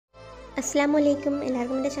അസ്സലാമലൈക്കും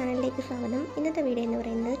എല്ലാവർക്കും എൻ്റെ ചാനലിലേക്ക് സ്വാഗതം. ഇന്നത്തെ വീഡിയോ എന്ന്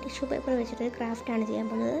പറയുന്നത് ടിഷ്യൂ പേപ്പർ വെച്ചിട്ടൊരു ക്രാഫ്റ്റാണ് ചെയ്യാൻ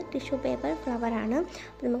പോകുന്നത്. Tissue paper ഫ്ലവറാണ്.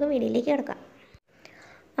 അപ്പോൾ നമുക്ക് വീഡിയോയിലേക്ക് കിടക്കാം.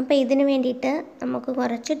 അപ്പോൾ ഇതിന് വേണ്ടിയിട്ട് നമുക്ക്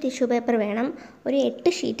കുറച്ച് ടിഷ്യൂ പേപ്പർ വേണം. ഒരു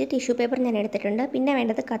 8 ഷീറ്റ് ടിഷ്യൂ പേപ്പർ ഞാൻ എടുത്തിട്ടുണ്ട്. പിന്നെ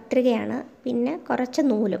വേണ്ടത് കത്രികയാണ്, പിന്നെ കുറച്ച്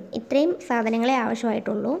നൂലും. ഇത്രയും സാധനങ്ങളെ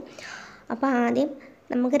ആവശ്യമായിട്ടുള്ളൂ. അപ്പോൾ ആദ്യം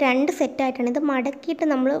നമുക്ക് 2 സെറ്റായിട്ടാണ് ഇത്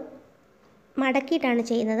മടക്കിയിട്ടാണ്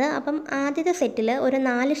ചെയ്യുന്നത്. അപ്പം ആദ്യത്തെ സെറ്റിൽ ഒരു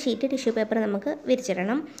 4 ഷീറ്റ് ടിഷ്യൂ പേപ്പർ നമുക്ക്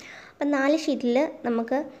വിരിച്ചിടണം. അപ്പം 4 ഷീറ്റിൽ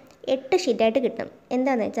നമുക്ക് 8 ഷീറ്റായിട്ട് കിട്ടും.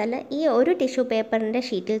 എന്താണെന്ന് വെച്ചാൽ ഈ ഒരു ടിഷ്യൂ പേപ്പറിൻ്റെ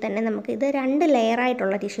ഷീറ്റിൽ തന്നെ നമുക്ക് ഇത് 2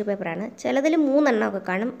 ലെയറായിട്ടുള്ള ടിഷ്യൂ പേപ്പറാണ്. ചിലതിൽ 3 എണ്ണമൊക്കെ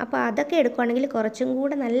കാണും. അപ്പോൾ അതൊക്കെ എടുക്കുകയാണെങ്കിൽ കുറച്ചും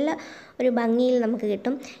കൂടെ നല്ല ഒരു ഭംഗിയിൽ നമുക്ക്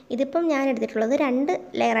കിട്ടും. ഇതിപ്പം ഞാൻ എടുത്തിട്ടുള്ളത് 2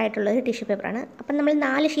 ലെയറായിട്ടുള്ള ഒരു ടിഷ്യൂ പേപ്പറാണ്. അപ്പം നമ്മൾ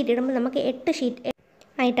 4 ഷീറ്റ് ഇടുമ്പോൾ നമുക്ക് 8 ഷീറ്റ്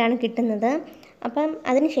ആയിട്ടാണ് കിട്ടുന്നത്. അപ്പം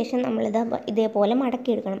അതിനുശേഷം നമ്മളിത് ഇതേപോലെ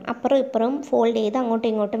മടക്കിയെടുക്കണം. അപ്പുറവും ഇപ്പുറവും ഫോൾഡ് ചെയ്ത് അങ്ങോട്ടും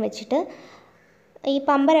ഇങ്ങോട്ടും വെച്ചിട്ട് ഈ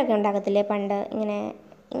പമ്പരമൊക്കെ ഉണ്ടാക്കത്തില്ലേ പണ്ട്,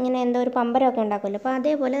 ഇങ്ങനെ എന്തോ ഒരു പമ്പരമൊക്കെ ഉണ്ടാക്കുമല്ലോ, അപ്പോൾ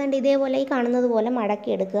അതേപോലെ ഇതേപോലെ ഈ കാണുന്നത് പോലെ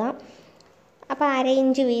മടക്കിയെടുക്കുക. അപ്പോൾ 1/2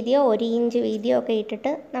 ഇഞ്ച് വീതിയോ 1 ഇഞ്ച് വീതിയോ ഒക്കെ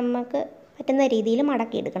ഇട്ടിട്ട് നമുക്ക് പറ്റുന്ന രീതിയിൽ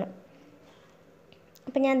മടക്കിയെടുക്കണം.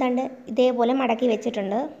 അപ്പോൾ ഞാൻ ഇതേപോലെ മടക്കി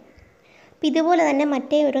വെച്ചിട്ടുണ്ട്. അപ്പോൾ ഇതുപോലെ തന്നെ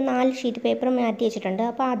മറ്റേ ഒരു 4 ഷീറ്റ് പേപ്പർ മാറ്റി വെച്ചിട്ടുണ്ട്.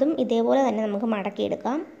 അപ്പോൾ അതും ഇതേപോലെ തന്നെ നമുക്ക്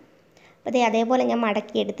മടക്കിയെടുക്കാം. അപ്പോൾ അതേപോലെ ഞാൻ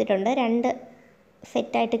മടക്കി എടുത്തിട്ടുണ്ട്. 2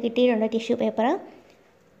 സെറ്റായിട്ട് കിട്ടിയിട്ടുണ്ട് ടിഷ്യൂ പേപ്പർ.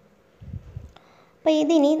 അപ്പോൾ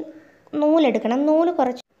ഇതിനി നൂലെടുക്കണം. നൂല്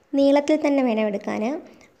കുറച്ച് നീളത്തിൽ തന്നെ വേണം എടുക്കാൻ.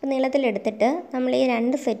 അപ്പോൾ നീളത്തിലെടുത്തിട്ട് നമ്മൾ ഈ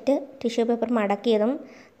 2 സെറ്റ് ടിഷ്യൂ പേപ്പർ മടക്കിയതും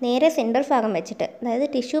നേരെ സെൻറ്റർ ഭാഗം വെച്ചിട്ട്, അതായത്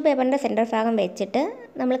ടിഷ്യൂ പേപ്പറിൻ്റെ സെൻറ്റർ ഭാഗം വെച്ചിട്ട്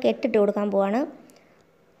നമ്മൾ കെട്ടിട്ട് കൊടുക്കാൻ പോവാണ്.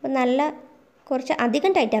 അപ്പോൾ കുറച്ച്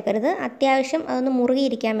അധികം ടൈറ്റാക്കരുത്, അത്യാവശ്യം അതൊന്ന്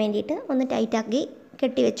മുറുകിയിരിക്കാൻ വേണ്ടിയിട്ട് ഒന്ന് ടൈറ്റാക്കി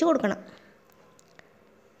കെട്ടി വെച്ച് കൊടുക്കണം.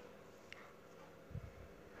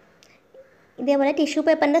 ഇതേപോലെ ടിഷ്യൂ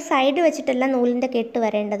പേപ്പറിൻ്റെ സൈഡ് വെച്ചിട്ടല്ല നൂലിൻ്റെ കെട്ട്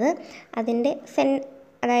വരേണ്ടത്. അതിൻ്റെ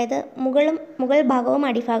അതായത് മുകൾ ഭാഗവും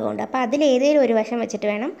അടിഭാഗവും ഉണ്ട്. അപ്പോൾ അതിലേതെങ്കിലും ഒരു വശം വെച്ചിട്ട്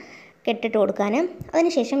വേണം കെട്ടിട്ട് കൊടുക്കാൻ.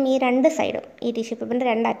 അതിനുശേഷം ഈ 2 സൈഡും ഈ ടിഷ്യൂ പേപ്പറിൻ്റെ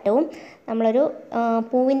 2 അറ്റവും നമ്മളൊരു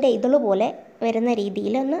പൂവിൻ്റെ ഇതള് പോലെ വരുന്ന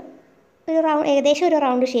രീതിയിൽ ഏകദേശം ഒരു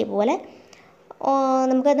റൗണ്ട് ഷേപ്പ് പോലെ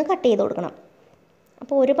നമുക്കത് കട്ട് ചെയ്ത് കൊടുക്കണം.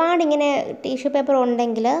 അപ്പോൾ ഒരുപാട് ഇങ്ങനെ ടിഷ്യൂ പേപ്പർ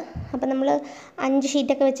ഉണ്ടെങ്കിൽ, അപ്പോൾ നമ്മൾ 5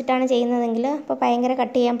 ഷീറ്റൊക്കെ വെച്ചിട്ടാണ് ചെയ്യുന്നതെങ്കിൽ അപ്പോൾ ഭയങ്കര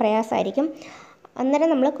കട്ട് ചെയ്യാൻ പ്രയാസമായിരിക്കും. അന്നേരം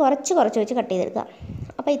നമ്മൾ കുറച്ച് വെച്ച് കട്ട് ചെയ്തെടുക്കുക.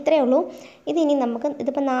 അപ്പോൾ ഇത്രയേ ഉള്ളൂ. ഇതിനി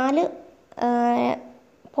ഇതിപ്പോൾ 4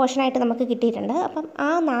 പോർഷനായിട്ട് നമുക്ക് കിട്ടിയിട്ടുണ്ട്. അപ്പം ആ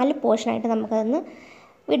 4 പോർഷനായിട്ട് നമുക്കതൊന്ന്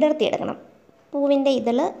വിടർത്തിയെടുക്കണം. പൂവിൻ്റെ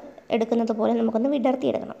ഇതൾ എടുക്കുന്നത് പോലെ നമുക്കൊന്ന്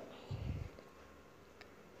വിടർത്തിയെടുക്കണം.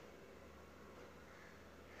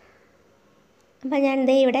 അപ്പോൾ ഞാൻ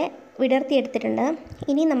ഇവിടെ വിടർത്തിയെടുത്തിട്ടുണ്ട്.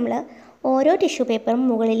 ഇനി നമ്മൾ ഓരോ ടിഷ്യൂ പേപ്പറും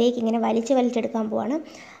മുകളിലേക്ക് ഇങ്ങനെ വലിച്ചെടുക്കാൻ പോവാണ്.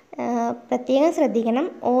 പ്രത്യേകം ശ്രദ്ധിക്കണം,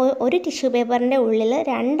 ഒരു ടിഷ്യൂ പേപ്പറിൻ്റെ ഉള്ളിൽ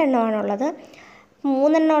 2 എണ്ണമാണുള്ളത്.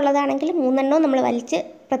 3 എണ്ണം ഉള്ളതാണെങ്കിൽ 3 എണ്ണവും നമ്മൾ വലിച്ച്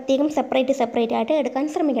പ്രത്യേകം സെപ്പറേറ്റ് ആയിട്ട് എടുക്കാൻ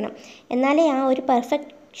ശ്രമിക്കണം. എന്നാലേ ആ ഒരു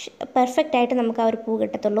പെർഫെക്റ്റ് ആയിട്ട് നമുക്ക് ആ ഒരു പൂ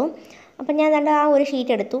കിട്ടത്തുള്ളൂ. അപ്പോൾ ഞാൻ ആ ഒരു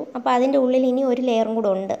ഷീറ്റ് എടുത്തു. അപ്പോൾ അതിൻ്റെ ഉള്ളിൽ ഇനി ഒരു ലെയറും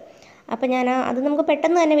കൂടെ ഉണ്ട്. അപ്പോൾ അത് നമുക്ക്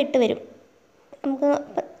പെട്ടെന്ന് തന്നെ വിട്ട് വരും.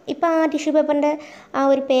 ഇപ്പോൾ ആ ടിഷ്യൂ പേപ്പറിൻ്റെ ആ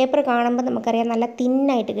ഒരു പേപ്പർ കാണുമ്പോൾ നമുക്കറിയാം നല്ല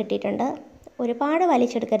തിന്നായിട്ട് കിട്ടിയിട്ടുണ്ട്. ഒരുപാട്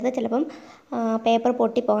വലിച്ചെടുക്കരുത്, ചിലപ്പം പേപ്പർ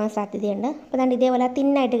പൊട്ടിപ്പോകാൻ സാധ്യതയുണ്ട്. അപ്പോൾ ഇതേപോലെ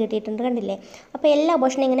തിന്നായിട്ട് കിട്ടിയിട്ടുണ്ട്, കണ്ടില്ലേ? അപ്പോൾ എല്ലാ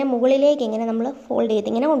പോർഷനും ഇങ്ങനെ മുകളിലേക്ക് ഇങ്ങനെ നമ്മൾ ഫോൾഡ് ചെയ്ത്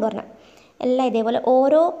ഇങ്ങനെ കൊണ്ടുവരണം. എല്ലാം ഇതേപോലെ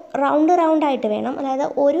ഓരോ റൗണ്ടായിട്ട് വേണം. അതായത്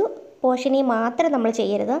ഒരു പോർഷനിൽ മാത്രം നമ്മൾ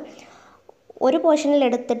ചെയ്യരുത്. ഒരു പോർഷനിൽ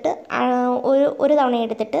എടുത്തിട്ട് ഒരു തവണ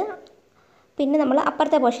എടുത്തിട്ട് പിന്നെ നമ്മൾ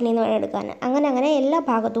അപ്പുറത്തെ പോർഷനിൽ നിന്ന് വേണം എടുക്കാൻ. അങ്ങനെ എല്ലാ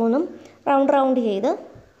ഭാഗത്തു നിന്നും റൗണ്ട് ചെയ്ത്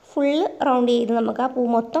ഫുള്ള് റൗണ്ട് ചെയ്ത് നമുക്ക് ആ പൂ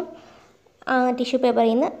മൊത്തം ടിഷ്യൂ പേപ്പറിൽ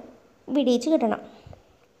നിന്ന് വിടിയിച്ച് കിട്ടണം.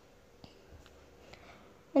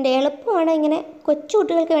 അതിൻ്റെ എളുപ്പമാണ്. ഇങ്ങനെ കൊച്ചു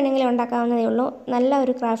കുട്ടികൾക്ക് വേണമെങ്കിൽ ഉണ്ടാക്കാവുന്നതേ ഉള്ളൂ. നല്ല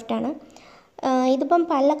ഒരു ക്രാഫ്റ്റാണ്. ഇതിപ്പം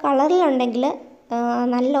പല കളറിലുണ്ടെങ്കിൽ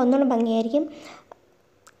ഒന്നുകൂടെ ഭംഗിയായിരിക്കും.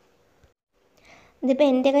 ഇതിപ്പോൾ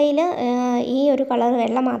എൻ്റെ കയ്യിൽ ഈ ഒരു കളർ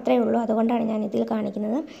വെള്ള മാത്രമേ ഉള്ളൂ, അതുകൊണ്ടാണ് ഞാൻ ഇതിൽ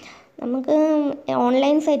കാണിക്കുന്നത്. നമുക്ക്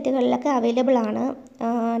ഓൺലൈൻ സൈറ്റുകളിലൊക്കെ അവൈലബിൾ ആണ്.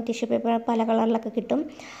 ടിഷ്യൂ പേപ്പർ പല കളറിലൊക്കെ കിട്ടും.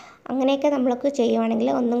 അങ്ങനെയൊക്കെ നമ്മൾക്ക് ചെയ്യുവാണെങ്കിൽ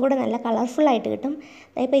ഒന്നും കൂടെ നല്ല കളർഫുള്ളായിട്ട് കിട്ടും.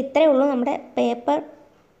 ഇപ്പോൾ ഇത്രയേ ഉള്ളൂ. നമ്മുടെ പേപ്പർ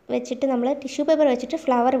വെച്ചിട്ട് നമ്മൾ ടിഷ്യൂ പേപ്പർ വെച്ചിട്ട്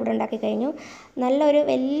ഫ്ലവർ ഇവിടെ ഉണ്ടാക്കി കഴിഞ്ഞു.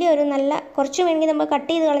 വലിയൊരു കുറച്ച് വേണമെങ്കിൽ നമ്മൾ കട്ട്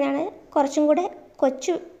ചെയ്ത് കളഞ്ഞാണ് കുറച്ചും കൂടെ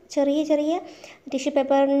ചെറിയ ടിഷ്യൂ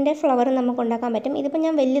പേപ്പറിൻ്റെ ഫ്ലവർ നമുക്ക് ഉണ്ടാക്കാൻ പറ്റും. ഇതിപ്പോൾ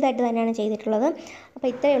ഞാൻ വലിയതായിട്ട് തന്നെയാണ് ചെയ്തിട്ടുള്ളത്. അപ്പോൾ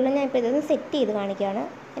ഇത്രയേ ഉള്ളൂ. ഞാൻ ഇപ്പോൾ ഇതൊന്ന് സെറ്റ് ചെയ്ത് കാണിക്കുകയാണ്.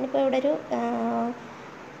 ഞാനിപ്പോൾ ഇവിടെ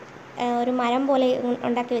ഒരു മരം പോലെ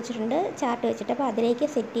ഉണ്ടാക്കി വെച്ചിട്ടുണ്ട്, ചാർട്ട് വെച്ചിട്ട്. അപ്പോൾ അതിലേക്ക്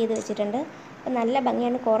സെറ്റ് ചെയ്ത് വെച്ചിട്ടുണ്ട്. അപ്പോൾ നല്ല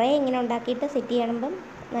ഭംഗിയാണ്. കുറേ ഇങ്ങനെ ഉണ്ടാക്കിയിട്ട് സെറ്റ് ചെയ്യുമ്പം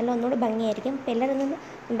ഒന്നുകൂടി ഭംഗിയായിരിക്കും. അപ്പോൾ എല്ലാവരും ഒന്ന്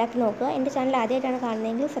ഉണ്ടാക്കി നോക്കുക. എൻ്റെ ചാനൽ ആദ്യമായിട്ടാണ്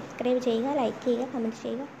കാണുന്നതെങ്കിൽ സബ്സ്ക്രൈബ് ചെയ്യുക, ലൈക്ക് ചെയ്യുക, കമൻറ്റ്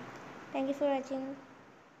ചെയ്യുക. Thank you for watching.